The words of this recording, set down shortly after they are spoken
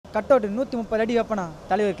Cut out 130 அடி வைப்பண்ணா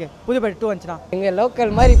தலைவருக்கு புதுப்பேட்டை 2 வந்துச்சுண்ணா. எங்கள்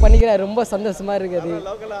லோக்கல் மாதிரி பண்ணிக்கிறார், ரொம்ப சந்தோஷமாக இருக்குது.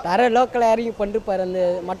 தர லோக்கல் யாரையும் பண்ணிருப்பார். அந்த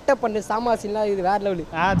மட்டை பண்ணு சாமாசின்லாம் இது வேறு லெவலு.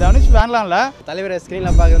 தனுஷ் வேணலாம்ல, தலைவரை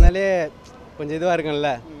ஸ்க்ரீனில் பார்க்குறதுனாலே கொஞ்சம் இதுவாக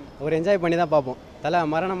இருக்கும்ல, ஒரு என்ஜாய் பண்ணி தான் பார்ப்போம். தலை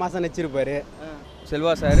மரண மாதம் நடிச்சிருப்பார்.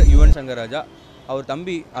 செல்வா சார், யுவன் சங்கர் ராஜா, அவர்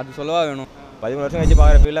தம்பி, அது சொல்லவா வேணும். 13 வருஷம் கழிச்சு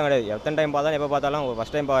பார்க்குற ஃபீல் தான் கிடையாது. எத்தனை டைம் பார்த்தாலும் எப்போ பார்த்தாலும்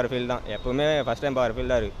ஃபஸ்ட் டைம் பார்க்குற ஃபீல் தான். எப்பவுமே ஃபஸ்ட் டைம் பார்க்குற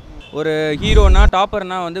ஃபீல் தான் இருக்குது. ஒரு ஹீரோனா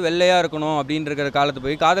டாப்பர்னா வந்து வெள்ளையாக இருக்கணும் அப்படின்னு இருக்கிற காலத்து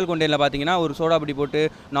போய் காதல் கொண்டையில் பார்த்தீங்கன்னா ஒரு சோடாபடி போட்டு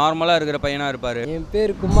நார்மலாக இருக்கிற பையனாக இருப்பார். என்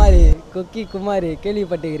பேர் குமாரி, கொக்கி குமாரி,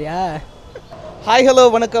 கேள்விப்பட்டுக்கிறியா? ஹாய் ஹலோ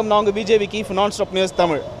வணக்கம், நான் உங்கள் பிஜே விக்கி நான் ஸ்டாப் நியூஸ்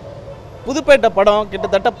தமிழ். புதுப்பேட்டை படம்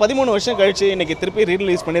கிட்டத்தட்ட 13 வருஷம் கழிச்சு இன்றைக்கி திருப்பி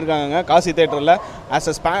ரீரிலீஸ் பண்ணியிருக்காங்க காசி தேட்டரில். ஆஸ்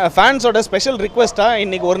அ ஃபேன்ஸோட ஸ்பெஷல் ரிக்வெஸ்ட்டாக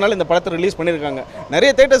இன்றைக்கி ஒரு நாள் இந்த படத்தை ரிலீஸ் பண்ணியிருக்காங்க. நிறைய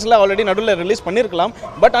தேட்டர்ஸில் ஆல்ரெடி நடுவில் ரிலீஸ் பண்ணியிருக்கலாம்,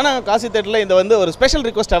 பட் ஆனால் காசி தேட்டரில் இந்த வந்து ஒரு ஸ்பெஷல்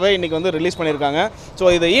ரிக்வெஸ்ட்டாகவே இன்றைக்கி வந்து ரிலீஸ் பண்ணியிருக்காங்க.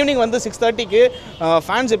 ஸோ இது ஈவினிங் வந்து 6:30க்கு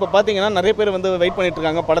ஃபேன்ஸ் இப்போ பார்த்தீங்கன்னா நிறைய பேர் வந்து வெயிட்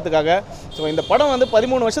பண்ணிட்டுருக்காங்க படத்துக்காக. ஸோ இந்த படம் வந்து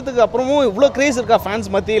 13 வருஷத்துக்கு அப்புறமும் இவ்வளோ க்ரேஸ் இருக்கா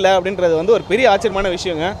ஃபேன்ஸ் மத்தியில் அப்படின்றது வந்து ஒரு பெரிய ஆச்சரியமான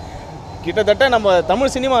விஷயங்க. கிட்டத்தட்ட நம்ம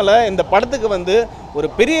தமிழ் சினிமாவில் இந்த படத்துக்கு வந்து ஒரு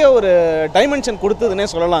பெரிய ஒரு டைமென்ஷன் கொடுத்ததுன்னே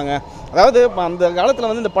சொல்லலாங்க. அதாவது அந்த காலத்தில்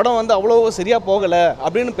வந்து இந்த படம் வந்து அவ்வளோ சரியாக போகலை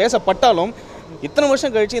அப்படின்னு பேசப்பட்டாலும் இத்தனை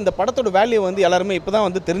வருஷம் கழிச்சு இந்த படத்தோட வேல்யூ வந்து எல்லாருமே இப்போ தான்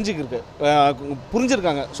வந்து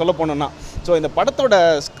புரிஞ்சிருக்காங்க சொல்ல போனோன்னா. ஸோ இந்த படத்தோட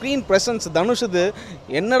ஸ்க்ரீன் ப்ரெசன்ஸ் தனுஷுது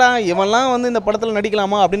என்னடா இவன்லாம் வந்து இந்த படத்தில்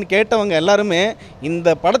நடிக்கலாமா அப்படின்னு கேட்டவங்க எல்லாருமே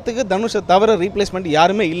இந்த படத்துக்கு தனுஷை தவிர ரீப்ளேஸ்மெண்ட்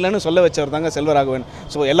யாருமே இல்லைன்னு சொல்ல வச்சவர் தாங்க செல்வராகவன்.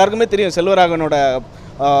 ஸோ எல்லாருக்குமே தெரியும் செல்வராகவனோட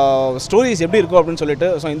ஸ்டோரிஸ் எப்படி இருக்கும் அப்படின்னு சொல்லிட்டு.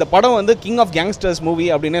 ஸோ இந்த படம் வந்து கிங் ஆஃப் கேங்ஸ்டர்ஸ் மூவி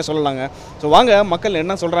அப்படின்னே சொல்லலாங்க. ஸோ வாங்க மக்கள்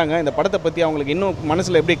என்ன சொல்கிறாங்க இந்த படத்தை பற்றி, அவங்களுக்கு இன்னும்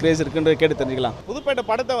மனசில் எப்படி கிரேஸ் இருக்குன்னு கேட்டு தெரிஞ்சுக்கலாம். புதுப்பேட்டை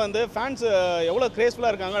படத்தை வந்து ஃபேன்ஸ் எவ்வளோ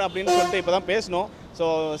கிரேஸ்ஃபுல்லாக இருக்காங்க அப்படின்னு சொல்லிட்டு இப்போ தான் பேசணும். ஸோ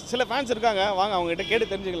சில ஃபேன்ஸ் இருக்காங்க, வாங்க அவங்ககிட்ட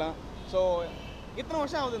கேட்டு தெரிஞ்சுக்கலாம். ஸோ இத்தனை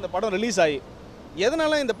வருஷம் ஆகுது இந்த படம் ரிலீஸ் ஆகி,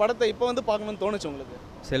 எதனால இந்த படத்தை இப்போ வந்து பார்க்கணும்னு தோணுச்சு உங்களுக்கு?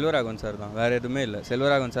 செல்வராகவன் சார் தான், வேறு எதுவுமே இல்லை.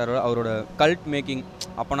 செல்வராகவன் சார் அவரோட கல்ட் மேக்கிங்,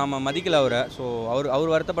 அப்போ நம்ம மதிக்கல அவரை. ஸோ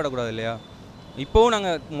அவர் வருத்தப்படக்கூடாது இல்லையா. இப்போவும்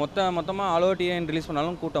நாங்கள் மொத்தமாக ஆலோட்டியன் ரிலீஸ்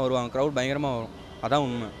பண்ணாலும் கூட்டம் வருவாங்க, க்ரௌட் பயங்கரமாக வரும். அதான்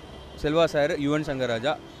உண்மை. செல்வா சார், யுவன் சங்கர்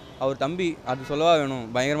ராஜா, அவர் தம்பி, அது சொல்லவா வேணும்,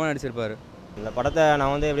 பயங்கரமாக நடிச்சிருப்பார். இந்த படத்தை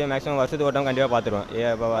நான் வந்து எப்படியும் மேக்ஸிமம் வருஷத்துக்கு ஒரு டைம் கண்டிப்பாக பார்த்துருவேன்.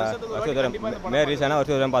 இப்போ வருஷத்துக்கு மே ரீசனாக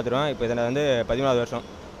வருஷத்துக்கு ஒரு டைம் பார்த்துருவேன். இப்போ இதில் வந்து 13வது வருஷம்.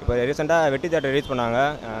 இப்போ ரீசெண்டாக வெட்டி தேட்டர் ரிலீஸ் பண்ணாங்க,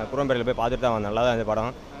 குரம்பேட்டில் போய் பார்த்துட்டு தான் வந்தேன். நல்லா தான் இந்த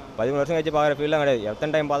படம். 13 வருஷம் கழிச்சு பார்க்குற ஃபீல் தான் கிடையாது.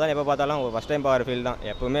 எத்தனை டைம் பார்த்தாலும் எப்போ பார்த்தாலும் ஃபஸ்ட் டைம் பார்க்குற ஃபீல் தான்.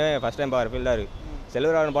 எப்பவுமே ஃபஸ்ட் டைம் பார்க்குற ஃபீல் தான் இருக்குது.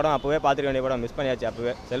 செல்வராகவன் படம் அப்போவே பார்த்துக்க வேண்டிய படம், மிஸ் பண்ணியாச்சு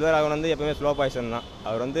அப்போவே. செல்வராகவன் வந்து எப்பவுமே ஸ்லோ பாய்சன் தான்.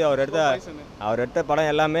 அவர் எடுத்த படம்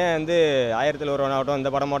எல்லாமே வந்து 1000ல் ஒருவன் ஆகட்டும்,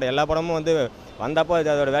 இந்த படம் ஆகட்டும், எல்லா படமும் வந்து வந்தப்போ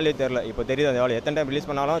அதோட வேல்யூ தெரியல. இப்போ தெரியுது அந்த வேல்யூ. எத்தனை டைம் ரிலீஸ்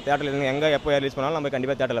பண்ணாலும் தேட்டரில் எங்கே எப்போ ரிலீஸ் பண்ணாலும் நம்ம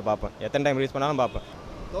கண்டிப்பாக தேட்டரில் பார்ப்பேன். எத்தனை டைம் ரிலீஸ் பண்ணாலும் பார்ப்பேன்.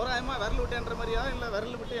 தோராயமாக விரல் விட்டுன்ற மாதிரியா இல்லை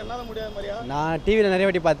விரல் விட்டு என்னால் முடியாத மாதிரியா? நான் டிவியில் நிறைய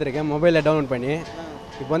வாட்டி பார்த்துருக்கேன், மொபைலில் டவுன்லோட் பண்ணி.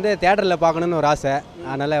 இப்போ வந்து தேட்டரில் பார்க்கணுன்னு ஒரு ஆசை,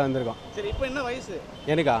 அதனால வந்திருக்கோம். சரி, இப்போ என்ன வயசு?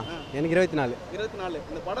 எனக்கு 24. 24.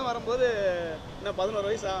 இந்த படம் வரும்போது என்ன 11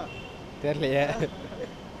 வயசா? தெரியலையே.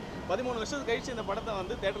 13 வருஷத்துக்கு கழிச்சு இந்த படத்தை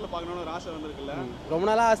வந்து தேட்டரில் பார்க்கணுன்னு ஒரு ஆசை வந்திருக்குல்ல? ரொம்ப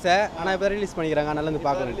நாளாக ஆசை, ஆனால் இப்போ ரிலீஸ் பண்ணிக்கிறாங்க, அதனால வந்து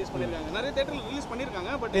பார்க்கணும். ரிலீஸ் பண்ணியிருக்காங்க, நிறைய தேட்டரில் ரிலீஸ்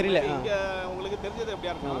பண்ணியிருக்காங்க, பட் தெரியல. இங்கே உங்களுக்கு தெரிஞ்சது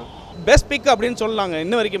எப்படியா இருக்கும்? பெஸ்ட் பிக் அப்படின்னு சொல்லலாங்க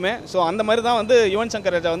இன்ன வரைக்குமே. ஸோ அந்த மாதிரி தான் வந்து யுவன்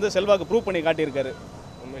சங்கர் ராஜா வந்து செல்வாக்கு ப்ரூவ் பண்ணி காட்டியிருக்காரு.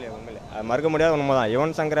 உண்மையிலே அது மறுக்க முடியாத உண்மை தான்.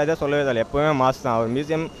 யுவன் சங்கர் ராஜா சொல்லவே இல்லை, எப்போவுமே மாஸ் தான். அவர்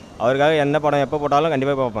மியூசியம் அவருக்காக எந்த படம் எப்போ போட்டாலும்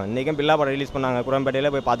கண்டிப்பாக பார்ப்பேன். இன்றைக்கும் பில்லா படம் ரிலீஸ் பண்ணாங்க,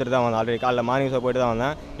 குரம்பேட்டையில் போய் பார்த்துட்டு தான் வந்தேன். ஆல்ரெடி காலைல மார்னிங் ஷோ போயிட்டு தான்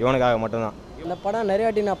வந்தேன், இவனுக்காக மட்டும்தான். இந்த படம் நிறைய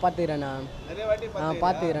வாட்டி நான் பார்த்துக்கிறேண்ணா.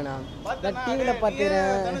 பார்த்துக்கிறேண்ணா, நான் டிவியில்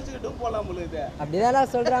பார்த்துக்கிறேன்.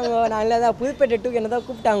 அப்படிதான் சொல்கிறாங்க. நான் இல்லை தான் புதுப்பேட்டை 2 என்ன தான்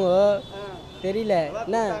கூப்பிட்டாங்க, தெரியல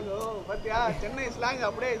என்ன.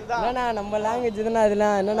 என்னண்ணா நம்ம லாங்குவேஜ் தானே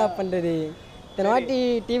அதெல்லாம், என்னண்ணா பண்ணுறது. இத்தனை வாட்டி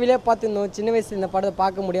டிவிலே பார்த்துருந்தோம். சின்ன வயசில் இந்த படத்தை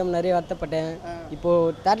பார்க்க முடியாமல் நிறைய வருத்தப்பட்டேன்.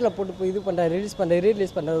 இப்போது தேட்டரில் போட்டு போய் இது பண்ணுறேன், ரீலீஸ்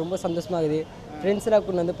பண்ணுறது ரொம்ப சந்தோஷமாக இருக்குது. ஃப்ரெண்ட்ஸ்லாம்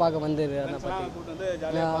கொண்டு வந்து பார்க்க வந்துடு.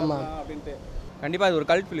 ஆமாம், கண்டிப்பாக அது ஒரு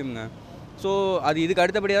கல்ட் ஃபிலிம்ங்க. ஸோ அது இதுக்கு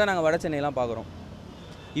அடுத்தபடியாக தான் நாங்கள் வட சென்னையெல்லாம் பார்க்குறோம்.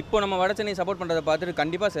 இப்போ நம்ம வட சென்னை சப்போர்ட் பண்ணுறதை பார்த்துட்டு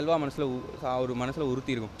கண்டிப்பாக செல்வா மனசில்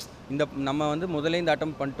உறுத்தி இருக்கும். இந்த நம்ம வந்து முதல்ல இந்த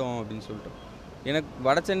அட்டம் பண்ணிட்டோம் அப்படின்னு சொல்லிட்டு. எனக்கு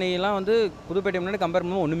வட சென்னையெல்லாம் வந்து புதுப்பேட்டை முன்னாடி கம்பேர்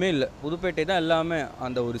பண்ணும்போது ஒன்றுமே இல்லை. புதுப்பேட்டை தான் எல்லாமே.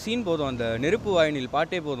 அந்த ஒரு சீன் போதும், அந்த நெருப்பு வாயினில்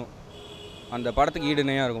பாட்டே போதும், அந்த படத்துக்கு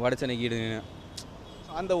ஈடுணையாக இருக்கும். வட சென்னைக்கு ஈடுணையாக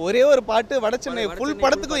அந்த ஒரே ஒரு பாட்டு வட சென்னை ஃபுல்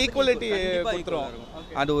படத்துக்கும் ஈக்குவலிட்டி கொடுத்துரும்.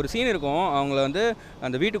 அது ஒரு சீன் இருக்கும், அவங்கள வந்து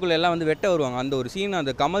அந்த வீட்டுக்குள்ளே எல்லாம் வந்து வெட்ட வருவாங்க. அந்த ஒரு சீன்,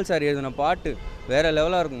 அந்த கமல் சார் எழுதின பாட்டு வேறு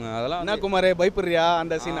லெவலாக இருக்குங்க. அதெல்லாம் என்ன குமாரே பயப்படுறியா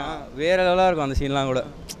அந்த சீனா? வேறு லெவலாக இருக்கும் அந்த சீன்லாம் கூட.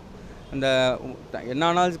 அந்த என்ன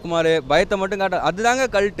ஆனாலும் குமார் பயத்தை மட்டும் காட்ட, அதுதாங்க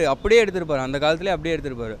கல்ட்டு. அப்படியே எடுத்திருப்பார், அந்த காலத்துலேயே அப்படியே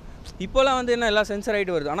எடுத்திருப்பார். இப்போலாம் வந்து என்ன எல்லாம் சென்சார்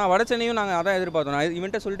ஆகிட்டு வருது. ஆனால் வட சென்னையும் நாங்கள் அதான் எதிர்பார்த்தோம். நான்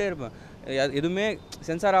இவன்ட்ட சொல்லிட்டே இருப்பேன், எதுவுமே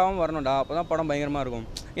சென்சார் ஆகாமல் வரணும்டா, அப்போ தான் படம் பயங்கரமாக இருக்கும்.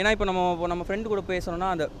 ஏன்னா இப்போ நம்ம ஃப்ரெண்டு கூட பேசணும்னா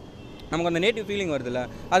அந்த நமக்கு அந்த நேட்டிவ் ஃபீலிங் வருதுல்ல,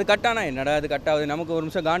 அது கட்டானா என்னடா அது கட்டாகுது, நமக்கு ஒரு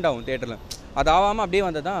நிமிஷம் காண்டாகும் தேட்டரில். அது ஆகாமல் அப்படியே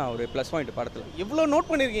வந்தது தான் ஒரு ப்ளஸ் பாயிண்ட் படத்தில். இவ்வளோ நோட்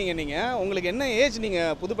பண்ணியிருக்கீங்க நீங்கள். உங்களுக்கு என்ன ஏஜ்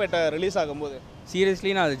நீங்கள் புதுப்பேட்டை ரிலீஸ் ஆகும்போது?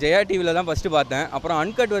 சீரியஸ்லி நான் அது ஜெயா டிவியில் தான் ஃபஸ்ட்டு பார்த்தேன். அப்புறம்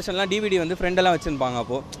அன்கட் வெர்ஷன்லாம் டிவிடி வந்து ஃப்ரெண்டெல்லாம் வச்சுருப்பாங்க.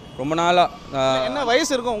 அப்போது ரொம்ப நாளாக என்ன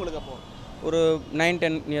வயசு இருக்கும் உங்களுக்கு? அப்போது ஒரு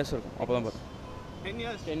 9-10 இயர்ஸ் இருக்கும். அப்போ தான் பார்த்தேன்.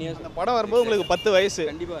 10 இயர்ஸ். அந்த படம் வரும்போது உங்களுக்கு 10 வயசு.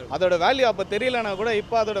 கண்டிப்பாக அதோட வேல்யூ அப்போ தெரியலனா கூட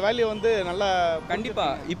இப்போ அதோட வேல்யூ வந்து நல்லா.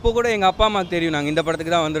 கண்டிப்பாக இப்போ கூட எங்கள் அப்பா அம்மாவுக்கு தெரியும் நாங்கள் இந்த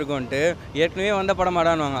படத்துக்கு தான் வந்திருக்கோன்ட்டு. ஏற்கனவே வந்த படம்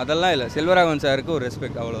ஆடானுவாங்க. அதெல்லாம் இல்லை. செல்வராகவன் சாருக்கு ஒரு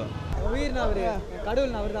ரெஸ்பெக்ட், அவ்வளோதான். உயிர்னா அவர்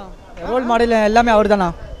கடவுள்னா அவர் தான். ரோல் மாடல் எல்லாமே அவர் தானா.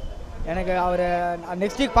 எனக்கு அவர்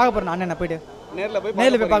நெக்ஸ்ட் வீக் பார்க்க போகிறேன். அண்ணன் போயிட்டு நேரில்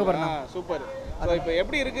போய் பார்க்க போகிறேன். சூப்பர். ஸோ இப்போ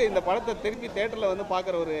எப்படி இருக்குது இந்த படத்தை திருப்பி தேட்டரில் வந்து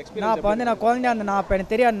பார்க்குற ஒரு எக்ஸ்பீரியன்ஸ்? நான் இப்போ வந்து நான் குழந்தையா இருந்தேன். நான் இப்போ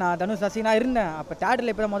எனக்கு தெரியாது. நான் தனுஷ் ரசிகனாக இருந்தேன். அப்போ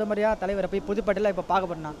தேட்டரில் இப்போ முத முறையாக தலைவரை போய் புதுப்பேட்டையில் இப்போ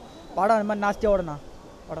பார்க்க போகிறேன். படம் அந்த மாதிரி நாஸ்தியாக ஓடண்ணா.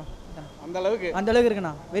 படம் அந்த அளவுக்கு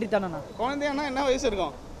இருக்குண்ணா. வெறித்தானண்ணா. குழந்தையானா என்ன வயசு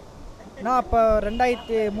இருக்கும்? நான் அப்போ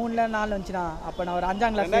 2003-4 வந்துச்சுண்ணா. அப்போ நான் ஒரு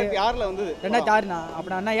 5ஆம் கிளாஸ். 2006 வந்து 2006ண்ணா. அப்போ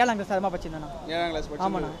நான் 7ஆம் கிளாஸ் அதமாக படிச்சிருந்தேண்ணா. 7ஆம் கிளாஸ் படிச்சு.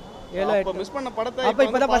 ஆமாண்ணா. அப்போ மிஸ் பண்ண படத்தை அப்போ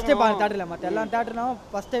இப்போ தான் ஃபஸ்ட் டைம் பார்க்க தேட்டரில். மற்ற எல்லா தேட்டர்லாம்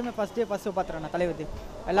ஃபஸ்ட் பார்த்துறேன் நான் தலைவர்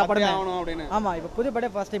எல்லா படமே ஆகணும் அப்படின்னு. ஆமாம். இப்போ புதுப்பேட்டை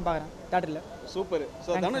ஃபஸ்ட் டைம் பார்க்குறேன் தேட்டரில். சூப்பர்.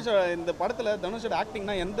 ஸோ தனுஷ் இந்த படத்தில் தனுஷோட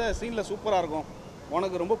ஆக்டிங்னா எந்த சீனில் சூப்பராக இருக்கும்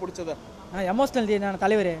உனக்கு ரொம்ப பிடிச்சதா? எமோஷ்னல் நான்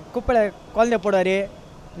தலைவர் குப்பையில் குழந்தைய போடுவார்.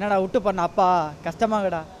 என்னடா விட்டு போறேன் அப்பா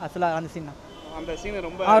கஷ்டமாகடா அசலாக அந்த சீன். அந்த சீன்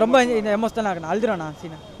ரொம்ப இந்த எமோஷ்னலாக இருக்கணும். அழுதுறேன் நான்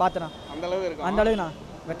சீனை பார்த்துறேன். அந்த அளவுக்கு இருக்கும். அந்த அளவுக்கு நான்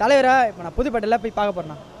இப்போ தலைவரை இப்போ நான் புதுப்பேட்டையில் போய் பார்க்க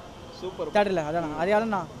போகிறேன். சூப்பர். தேட்டரில் அதான் அதையால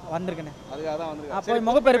நான் வந்திருக்கேன். அதுக்காக தான் வந்திருக்கேன். அப்போ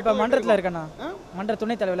முகப்பேர் இப்போ மன்றத்தில் இருக்கேண்ணா. மன்ற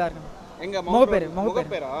துணைத் தலைவராக இருக்கேன். எங்க முகப்பேர்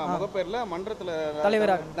முகப்பேர்ல மன்றத்தில்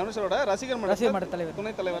தலைவராக தனுஷோட ரசிகர் மன்ற தலைவர்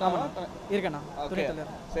துணைத் தலைவராக இருக்கேண்ணா.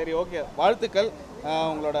 சரி, ஓகே. வாழ்த்துக்கள்.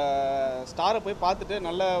 உங்களோட ஸ்டாரை போய் பார்த்துட்டு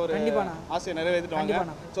நல்ல ஒரு ஆசையை நிறைவேற்றிட்டு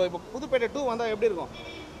வாங்க. ஸோ இப்போ புதுப்பேட்டை 2 வந்தால் எப்படி இருக்கும்?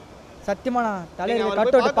 சத்தியமாண்ணா தலைவர்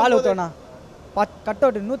கட் அவுட் பால் ஊற்றுவேண்ணா. கட்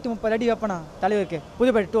அவுட் 130 அடி வைப்பேண்ணா தலைவருக்கு.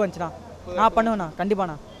 புதுப்பேட்டை 2 வந்துச்சுண்ணா நான் பண்ணுவேண்ணா.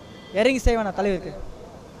 கண்டிப்பாண்ணா இறங்கி செய்வேண்ணா தலைவருக்கு.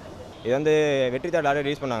 இது வந்து வெற்றி தேட்டர்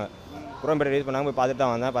ரிலீஸ் பண்ணாங்க. புறம்பேட்டை ரிலீஸ் பண்ணாங்க. போய் பார்த்துட்டு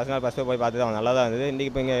தான் வந்தேன். பசங்க ஃபஸ்ட்டு போய் பார்த்து தான் நல்லா தான் இருந்தது. இன்றைக்கி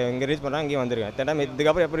இப்போ இங்கே ரிலீஸ் பண்ணால் இங்கேயும் வந்துருக்கேன். தேட்டர்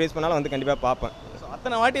இதுக்கப்புறம் எப்போ ரிலீஸ் பண்ணாலும் வந்து கண்டிப்பாக பார்ப்பேன்.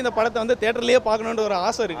 அத்தனை வாட்டி இந்த படத்தை வந்து தேட்டர்லேயே பார்க்கணுன்ற ஒரு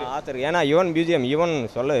ஆசை இருக்குது. ஏன்னா யுவன் பிஜிஎம்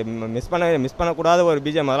சொல்ல மிஸ் பண்ணக்கூடாத ஒரு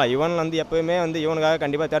பிஜிஎம். அதெல்லாம் யுவன் வந்து எப்போயுமே வந்து யுவனுக்காக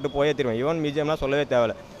கண்டிப்பாக தேட்டர் போயே தருவேன். யுவன் பிஜிஎம்லாம் சொல்லவே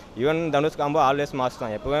தேவையில்லை. Yuvan Dhanush combo always mass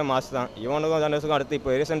தான். எப்போவுமே மாஸ் தான். யுவனுக்கும் தனுஷுக்கும் அடுத்து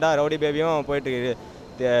இப்போ ரீசெண்டாக ரவுடி பேபியும் போயிட்டு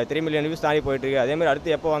 3 மில்லியன் வியூஸ் தாண்டி போயிட்டுருக்கு. அதேமாதிரி அடுத்து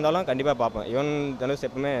எப்போ வந்தாலும் கண்டிப்பாக பார்ப்பேன். யுவன் தனுஷ்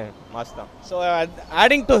எப்பவுமே மாஸ் தான். So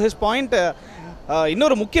adding to his point,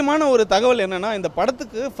 இன்னொரு முக்கியமான ஒரு தகவல் என்னென்னா, இந்த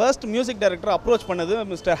படத்துக்கு ஃபர்ஸ்ட் மியூசிக் டைரக்டர் அப்ரோச் பண்ணது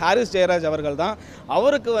மிஸ்டர் ஹாரிஸ் ஜெயராஜ் அவர்கள் தான்.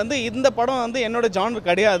 அவருக்கு வந்து இந்த படம் வந்து என்னோட ஜானர்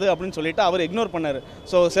கிடையாது அப்படின்னு சொல்லிட்டு அவர் இக்னோர் பண்ணார்.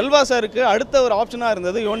 ஸோ செல்வா சாருக்கு அடுத்த ஒரு ஆப்ஷனாக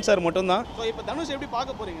இருந்தது யுவன் சார் மட்டும்தான். ஸோ இப்போ தனுஷ் எப்படி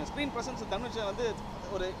பார்க்க போகிறீங்க? ஸ்க்ரீன் ப்ரெசன்ஸ் தனுஷை வந்து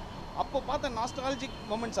ஒரு அப்போ பார்த்த நாஸ்டாலஜிக்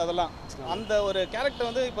மொமெண்ட்ஸ் அதெல்லாம் அந்த ஒரு கேரக்டர்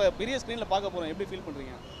வந்து இப்போ பெரிய ஸ்க்ரீனில் பார்க்க போகிறோம். எப்படி ஃபீல்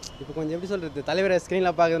பண்ணுறீங்க? இப்போ கொஞ்சம் எப்படி சொல்கிறது, தலைவரை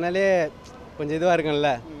ஸ்க்ரீனில் பார்க்கறதுனாலே கொஞ்சம் இதுவாக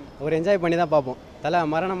இருக்கும்ல. ஒரு என்ஜாய் பண்ணி தான் பார்ப்போம். தலை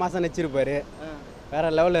மரண மாதம் நடிச்சிருப்பார்.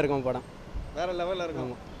 வேறு லெவலில் இருக்கும் படம். வேறு லெவலில்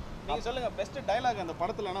இருக்கும். நீங்கள் சொல்லுங்கள், பெஸ்ட் டைலாக் அந்த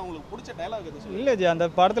படத்துலனா உங்களுக்கு பிடிச்ச டைலாக் எது சொல்லுங்கள்? இல்லை ஜி, அந்த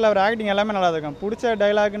படத்தில் அவர் ஆக்டிங் எல்லாமே நல்லா இருக்கும். பிடிச்ச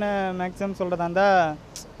டைலாக்னு மேக்ஸிமம் சொல்கிறதா இருந்தால்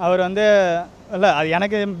அவர் வந்து இல்லை, அது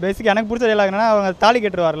எனக்கு பேசிக் எனக்கு பிடிச்ச டைலாக்னா அவங்க தாலி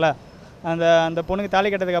கட்டுருவார்ல, அந்த பொண்ணுக்கு தாலி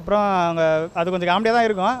கட்டதுக்கப்புறம் அவங்க அது கொஞ்சம் காமெடியாக தான்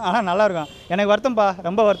இருக்கும். ஆனால் நல்லாயிருக்கும். எனக்கு வருத்தம்ப்பா,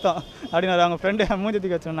 ரொம்ப வருத்தம் அப்படின்னு அவங்க ஃப்ரெண்டு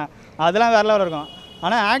மூஞ்சத்துக்கு வச்சோன்னேன். அதெல்லாம் வேறு லெவலில் இருக்கும்.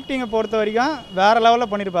 ஆனால் ஆக்டிங்கை பொறுத்த வரைக்கும் வேறு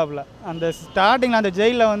லெவலில் பண்ணியிருப்பாப்புல. அந்த ஸ்டார்டிங்கில் அந்த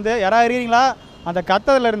ஜெயிலில் வந்து யாராவது இருக்கிறீங்களா அந்த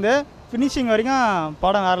கத்ததுலேருந்து ஃபினிஷிங் வரைக்கும்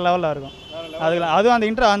படம் வேறு லெவலில் இருக்கும். அதுவும்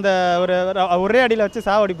அந்த அந்த ஒரே அடியில் வச்சு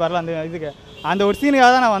சாவடிப்பார்ல அந்த இதுக்கு, அந்த ஒரு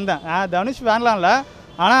சீனுக்காக தான் நான் வந்தேன். தனுஷ் வேணலாம்ல,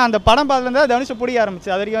 ஆனால் அந்த படம் பார்த்துலேருந்தா தனுஷை பிடிக்க ஆரம்பிச்சு.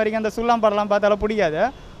 அது வரைக்கும் அந்த சுல்லாம் படம்லாம் பார்த்தாலும் பிடிக்காது.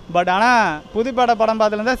 பட் ஆனால் புதுப்பேட்டை படம்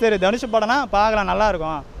பார்த்துலேருந்தா சரி தனுஷ் படம்னா பார்க்கலாம்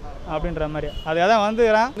நல்லாயிருக்கும் அப்படின்ற மாதிரி அதுக்காக தான்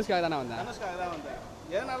வந்துக்கிறேன். தனுஷ்காக தானே வந்தேன். தனுஷ்காக தான் வந்தேன்.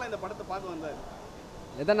 எதனால் இந்த படத்தை பார்க்க வந்தார்?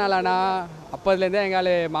 எதனாலனா அப்போதுலேருந்தே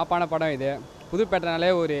எங்காலே மாப்பான படம் இது. புதுப்பேட்டைனாலே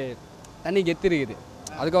ஒரு தண்ணி கெத்து இருக்குது.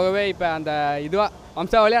 அதுக்காகவே இப்போ அந்த இதுவாக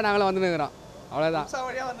வம்சாவளியாக நாங்களும் வந்துருக்கிறோம். அவ்வளோதான்.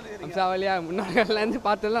 வம்சாவளியாக முன்னாடிலேருந்து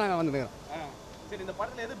பார்த்துலாம் நாங்கள் வந்துருக்கிறோம். சரி, இந்த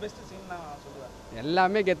படத்தில் எது பெஸ்ட் சீன் நான் சொல்லுவேன்?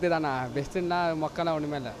 எல்லாமே கெத்து தானே. பெஸ்ட்டுன்னா மக்கள்லாம்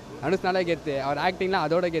ஒன்றுமே இல்லை. தனுஷ்னாலே கெத்து. அவர் ஆக்டிங்லாம்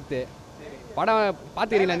அதோட கெத்து. படம்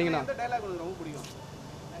பார்த்துக்கிறீங்களா நீங்களும்? டைலாக் உங்களுக்கு ரொம்ப பிடிக்கும்?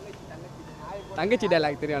 தங்கச்சி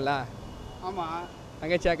டைலாக் தெரியும்ல? ஆமாம்.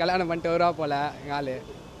 தங்கச்சியை கல்யாணம் பண்ணிட்டு வருவா போல் எங்கள் ஆள்.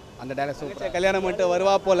 அந்த டைலாக் சூப்பர். கல்யாணம் பண்ணிட்டு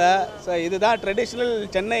வருவா போல். ஸோ இதுதான் ட்ரெடிஷ்னல்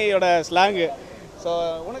சென்னையோட ஸ்லாங்கு. ஸோ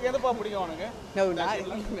உனக்கு எதுப்பா பிடிக்கும்? உனக்கு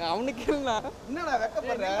அவனுக்கு என்னடா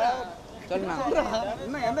வெக்கப்படுற? சொல்லுண்ணா.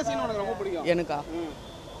 இன்னும் எந்த சீன் உனக்கு ரொம்ப பிடிக்கும்? எனக்கா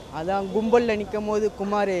அதான் கும்பலில் நிற்கும் போது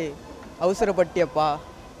குமார் அவசரப்பட்டியப்பா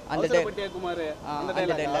அந்த குமார் அந்த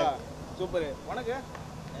டைலாக் சூப்பர். உனக்கு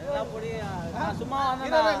சும்மா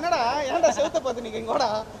என்னடா ஏன்டா செவுத்த பார்த்து நீங்க இங்கோடா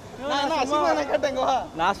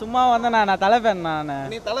நான் சும்மா வந்தேன், நான் தலை ஃபேன்.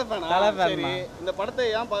 நீ தலை ஃபேனா? சரி, இந்த படத்தை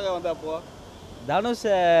ஏன் பார்க்க வந்த அப்போ? தனுஷ்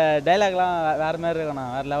டைலாக்லாம் வேற மாதிரி இருக்கும்ண்ணா,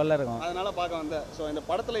 வேற லெவலில் இருக்கும், அதனால பார்க்க வந்தேன். ஸோ இந்த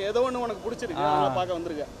படத்தில் ஏதோ ஒன்று உனக்கு பிடிச்சிருக்கு, அதனால பார்க்க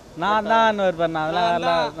வந்திருக்கேன். நான் தான் இருப்பேன்,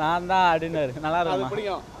 அதெல்லாம் நான் தான் அப்படின்னு நல்லா அது இருக்கும்.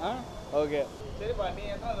 பிடிக்கும். ஓகே, சரிப்பா. நீ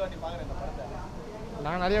எத்தனை வாட்டி பார்க்குற இந்த படத்தை?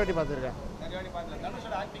 நான் நிறைய வாட்டி பார்த்துருக்கேன். நிறைய வாட்டி பார்த்துருக்கேன்.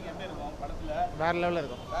 தனுஷோட ஆக்டிங் எப்படி இருக்கும் படத்தில்? வேற லெவலில்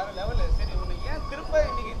இருக்கும். வேற லெவலு. சரி, உனக்கு ஏன் திரும்ப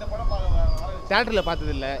இன்னைக்கு இந்த படம் பார்க்க தேட்டரில்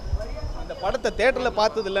பார்த்ததில்ல, அந்த படத்தை தேட்டரில்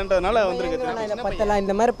பார்த்தது இல்லைன்றதுனால வந்திருக்கு. இதை பார்த்தலாம்,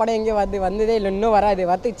 இந்த மாதிரி படம் எங்கேயும் வந்ததே இல்லை, இன்னும் வராது,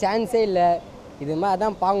 வரத்துக்கு சான்ஸே இல்லை. இது மாதிரி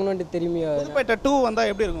அதான் பார்க்கணுன்ட்டு திரும்பி. புதுப்பேட்டை 2 வந்தால்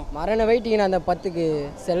எப்படி இருக்கும்? மரண வெயிட்டிங்கண்ணா அந்த 10க்கு.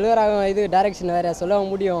 செல்வராகவன் இது டைரக்ஷன் வேறு சொல்ல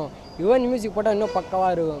முடியும், யுவன் மியூசிக் போட்டால் இன்னும்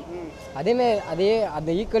பக்கவாக இருக்கும். அதேமாரி அந்த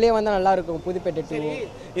ஈக்குவலே வந்தால் நல்லாயிருக்கும் புதுப்பேட்டை 2.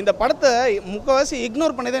 இந்த படத்தை முக்கால்வாசி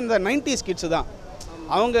இக்னோர் பண்ணதே இந்த 90s கிட்ஸ் தான்.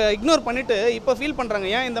 அவங்க இக்னோர் பண்ணிவிட்டு இப்போ ஃபீல் பண்ணுறாங்க,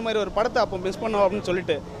 ஏன் இந்த மாதிரி ஒரு படத்தை அப்போ மிஸ் பண்ணோம் அப்படின்னு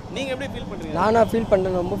சொல்லிட்டு. நீங்கள் எப்படி ஃபீல் பண்ணுறீங்க? நானாக ஃபீல்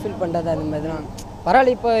பண்ணுறேன், ரொம்ப ஃபீல் பண்ணுறது அந்த மாதிரி தான்.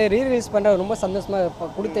 பரவாயில்ல, இப்போ ரீரிலீஸ் பண்ணுற ரொம்ப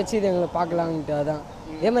சந்தோஷமாக கொடுத்துச்சு, இது எங்களை பார்க்கலான்ட்டு. அதான்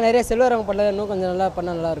இதே மாதிரி நிறைய செல்வராகவன் பண்ணல, இன்னும் கொஞ்சம் நல்லா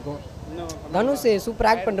பண்ணால் நல்லாயிருக்கும். தனுஷ் சூப்பர்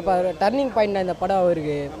ஆக்ட் பண்ணிருப்பாரு, டர்னிங் பாயிண்ட் இந்த படம்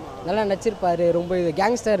அவருக்கு நல்லா நடிச்சிருப்பாரு. ரொம்ப இது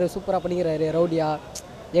கேங்ஸ்டர் சூப்பராக பண்ணிக்கிறாரு, ரவுடியா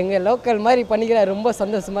எங்கள் லோக்கல் மாதிரி பண்ணிக்கிறாரு, ரொம்ப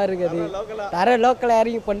சந்தோஷமாக இருக்குது. வேறு லோக்கலாக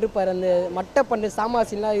இறங்கி பண்ணிருப்பாரு, அந்த மட்டை பண்ணு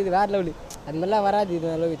சாமாசின்லாம் இது வேறு லெவலு. அது மாதிரிலாம் வராது, இது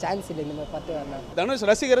அளவுக்கு சான்ஸ் இல்லை இந்த மாதிரி பார்த்து வரலாம். தனுஷ்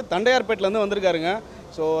ரசிகர் தண்டையார்பேட்டிலேருந்து வந்திருக்காருங்க.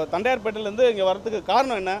 ஸோ தண்டையார்பேட்டிலேருந்து இங்கே வரதுக்கு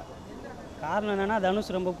காரணம் என்ன? காரணம் என்னென்னா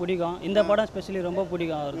தனுஷ் ரொம்ப பிடிக்கும், இந்த படம் ஸ்பெஷலி ரொம்ப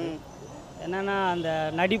பிடிக்கும் அவருக்கு. என்னென்னா அந்த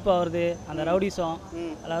நடிப்பு அவருது, அந்த ரவுடிசம்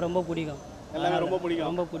அதெல்லாம் ரொம்ப பிடிக்கும், எல்லாமே ரொம்ப பிடிக்கும்,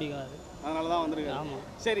 ரொம்ப பிடிக்கும். அது அதனால தான் வந்திருக்கு. ஆமாம்.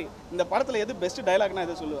 சரி, இந்த படத்தில் எது பெஸ்ட் டைலாக்னா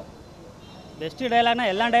எது சொல்லுவேன்? பெஸ்ட்டு டைலாக்னா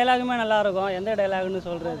எல்லா டைலாகுமே நல்லாயிருக்கும். எந்த டைலாக்னு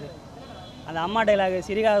சொல்கிறது, அந்த அம்மா டைலாகு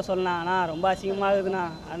சிரிக்காக சொல்லலாம், ஆனால் ரொம்ப அசிங்கமாகுதுண்ணா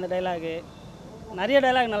அந்த டைலாகு. நிறைய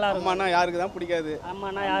டைலாக் நல்லா இருக்கும். அம்மானா யாருக்கு தான் பிடிக்காது?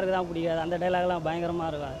 அம்மானா யாருக்கு தான் பிடிக்காது, அந்த டைலாக்லாம் பயங்கரமாக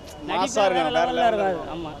இருக்கும், மாசா இருக்கும், லெவலில் இருக்காது.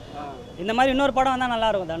 ஆமாம், இந்த மாதிரி இன்னொரு படம் வந்தால்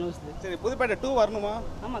நல்லாயிருக்கும் தனுஷ். சரி, புதுப்பேட்டை 2 வரணுமா?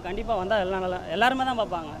 ஆமாம், கண்டிப்பாக வந்தால் எல்லாம் நல்லா, எல்லாருமே தான்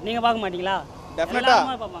பார்ப்பாங்க. நீங்கள் பார்க்க மாட்டீங்களா?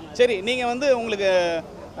 டெஃபினட்டாக பார்ப்பாங்க. சரி, நீங்கள் வந்து உங்களுக்கு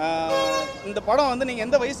இந்த படம் வந்து நீங்கள்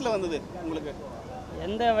எந்த வயசில் வந்தது உங்களுக்கு?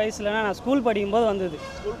 எந்த வயசுலனா நான் ஸ்கூல் படிக்கும்போது வந்தது.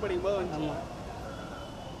 ஸ்கூல் படிக்கும்போது வந்து. ஆமாம்.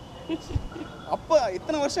 அப்போ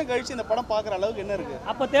இத்தனை வருஷம் கழிச்சு இந்த படம் பார்க்குற அளவுக்கு என்ன இருக்குது?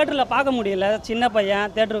 அப்போ தேட்டரில் பார்க்க முடியல, சின்ன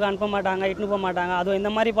பையன், தேட்டருக்கு அனுப்ப மாட்டாங்க, இட்டுன்னு போக மாட்டாங்க, அதுவும்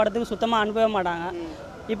இந்த மாதிரி படத்துக்கு சுத்தமாக அனுப்பவே மாட்டாங்க.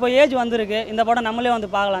 இப்போ ஏஜ் வந்திருக்கு, இந்த படம் நம்மளே வந்து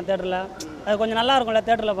பார்க்கலாம் தேட்டரில், அது கொஞ்சம் நல்லா இருக்கும்ல.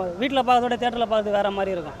 தேட்டரில் வீட்டில் பார்க்கறதோட தேட்டரில் பார்க்கறது வேறு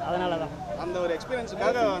மாதிரி இருக்கும், அதனால தான் அந்த ஒரு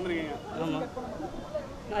எக்ஸ்பீரியன்ஸுக்காக வந்திருக்கீங்க. ஆமாம்,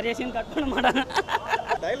 நிறைய சீன் கட் பண்ண மாட்டாங்க.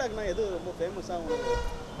 டைலாக்னா எது ரொம்ப ஃபேமஸாக உங்களுக்கு?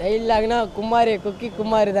 டைலாக்னா குமார், குக்கி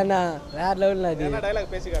குமார் தானே, வேறு லெவலில். அது என்ன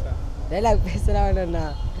டைலாக் பேசி காட்டேன்? டைலாக் பேசுகிறா வேணும்ண்ணா,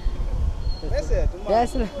 பேசு சும்மா.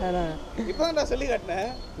 பேசலண்ணா, இப்போ தான் சொல்லி காட்டினேன்.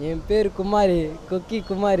 என் பேர் குமார், குக்கி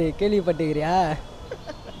குமார், கேள்விப்பட்டுக்கிறியா?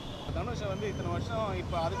 தனுஷை வந்து இத்தனை வருஷம்,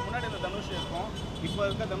 இப்போ அதுக்கு முன்னாடி இந்த தனுஷ் இருக்கும், இப்போ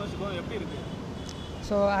இருக்க தனுஷுக்கும் எப்படி இருக்குது?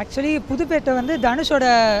 ஸோ ஆக்சுவலி புதுப்பேட்டை வந்து தனுஷோட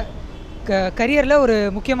கரியரில் ஒரு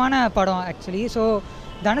முக்கியமான படம் ஆக்சுவலி. ஸோ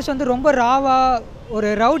தனுஷ் வந்து ரொம்ப ராவாக ஒரு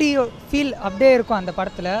ரவுடி ஃபீல் அப்படியே இருக்கும் அந்த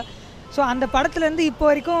படத்தில். ஸோ அந்த படத்துலேருந்து இப்போ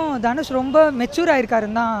வரைக்கும் தனுஷ் ரொம்ப மெச்சூர்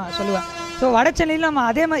ஆகிருக்காருன்னு தான் சொல்லுவேன். ஸோ வடச்சென்னையில் நம்ம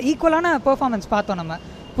அதே மாதிரி ஈக்குவலான பெர்ஃபார்மன்ஸ் பார்த்தோம். நம்ம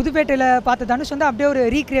புதுப்பேட்டையில் பார்த்த தனுஷ் வந்து அப்படியே ஒரு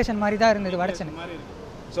ரீக்ரியேஷன் மாதிரி தான் இருந்தது வடச்சென்னை.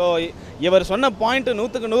 ஸோ இவர் சொன்ன பாயிண்ட்டு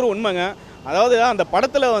 100க்கு 100 உண்மைங்க. அதாவது அந்த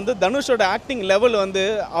படத்தில் வந்து தனுஷோட ஆக்டிங் லெவல் வந்து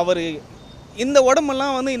அவர் இந்த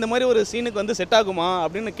உடம்பெல்லாம் வந்து இந்த மாதிரி ஒரு சீனுக்கு வந்து செட் ஆகுமா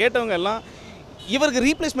அப்படின்னு கேட்டவங்க எல்லாம் இவருக்கு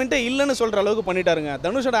ரீப்ளேஸ்மெண்ட்டே இல்லைன்னு சொல்கிற அளவுக்கு பண்ணிட்டாருங்க.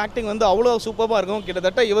 தனுஷோட ஆக்டிங் வந்து அவ்வளோ சூப்பராக இருக்கும்.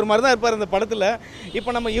 கிட்டத்தட்ட இவர் மாதிரி தான் இருப்பார் இந்த படத்தில்.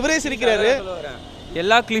 இப்போ நம்ம இவரே சிரிக்கிறாரு.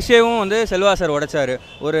 எல்லா கிளிஷேவும் வந்து செல்வா சார் உடைச்சார்.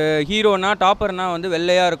 ஒரு ஹீரோனா டாப்பர்னா வந்து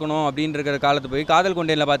வெள்ளையாக இருக்கணும் அப்படின்னு இருக்கிற காலத்து போய் காதல்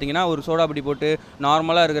கொண்டேனில் பார்த்தீங்கன்னா ஒரு சோடா பிடி போட்டு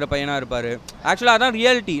நார்மலாக இருக்கிற பையனாக இருப்பார். ஆக்சுவலாக அதான்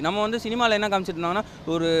ரியாலிட்டி. நம்ம வந்து சினிமாவில் என்ன காமிச்சிட்டு இருந்தாங்கன்னா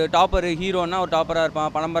ஒரு டாப்பர் ஹீரோனா ஒரு டாப்பராக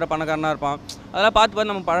இருப்பான், பணக்காரனாக இருப்பான். அதெல்லாம்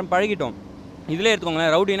பார்த்து நம்ம பழகிட்டோம். இதில்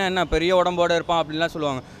எடுத்துக்கோங்களேன், ரவுடினா என்ன பெரிய உடம்போடு இருப்பான் அப்படின்லாம்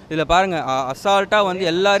சொல்லுவாங்க. இதில் பாருங்கள், அசால்ட்டாக வந்து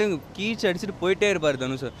எல்லாரும் கீச்சு அடிச்சுட்டு போயிட்டே இருப்பார்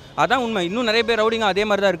தனுஷ். அதான் உண்மை. இன்னும் நிறைய பேர் ரவுடிங்க அதே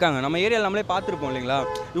மாதிரி தான் இருக்காங்க. நம்ம ஏரியாவில் நம்மளே பார்த்துருப்போம் இல்லைங்களா,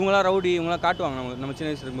 இவங்களாம் ரவுடி, இவங்களாம் காட்டுவாங்க நம்ம சின்ன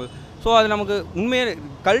வயசு இருக்கும்போது. ஸோ அது நமக்கு உண்மையே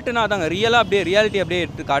கல்ட்டுனா அதாங்க, ரியலாக அப்படியே ரியாலிட்டி அப்படியே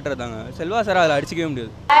எடுத்து காட்டுறதாங்க. செல்வா சார் அதில் அடிச்சிக்கவே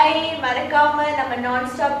முடியாது. மறக்காம நம்ம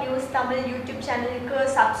நான் ஸ்டாப் நியூஸ் தமிழ் யூடியூப் சேனலுக்கு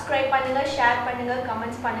சப்ஸ்கிரைப் பண்ணுங்கள், ஷேர் பண்ணுங்கள்,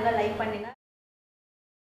 கமெண்ட்ஸ் பண்ணுங்கள், லைக் பண்ணுங்கள்.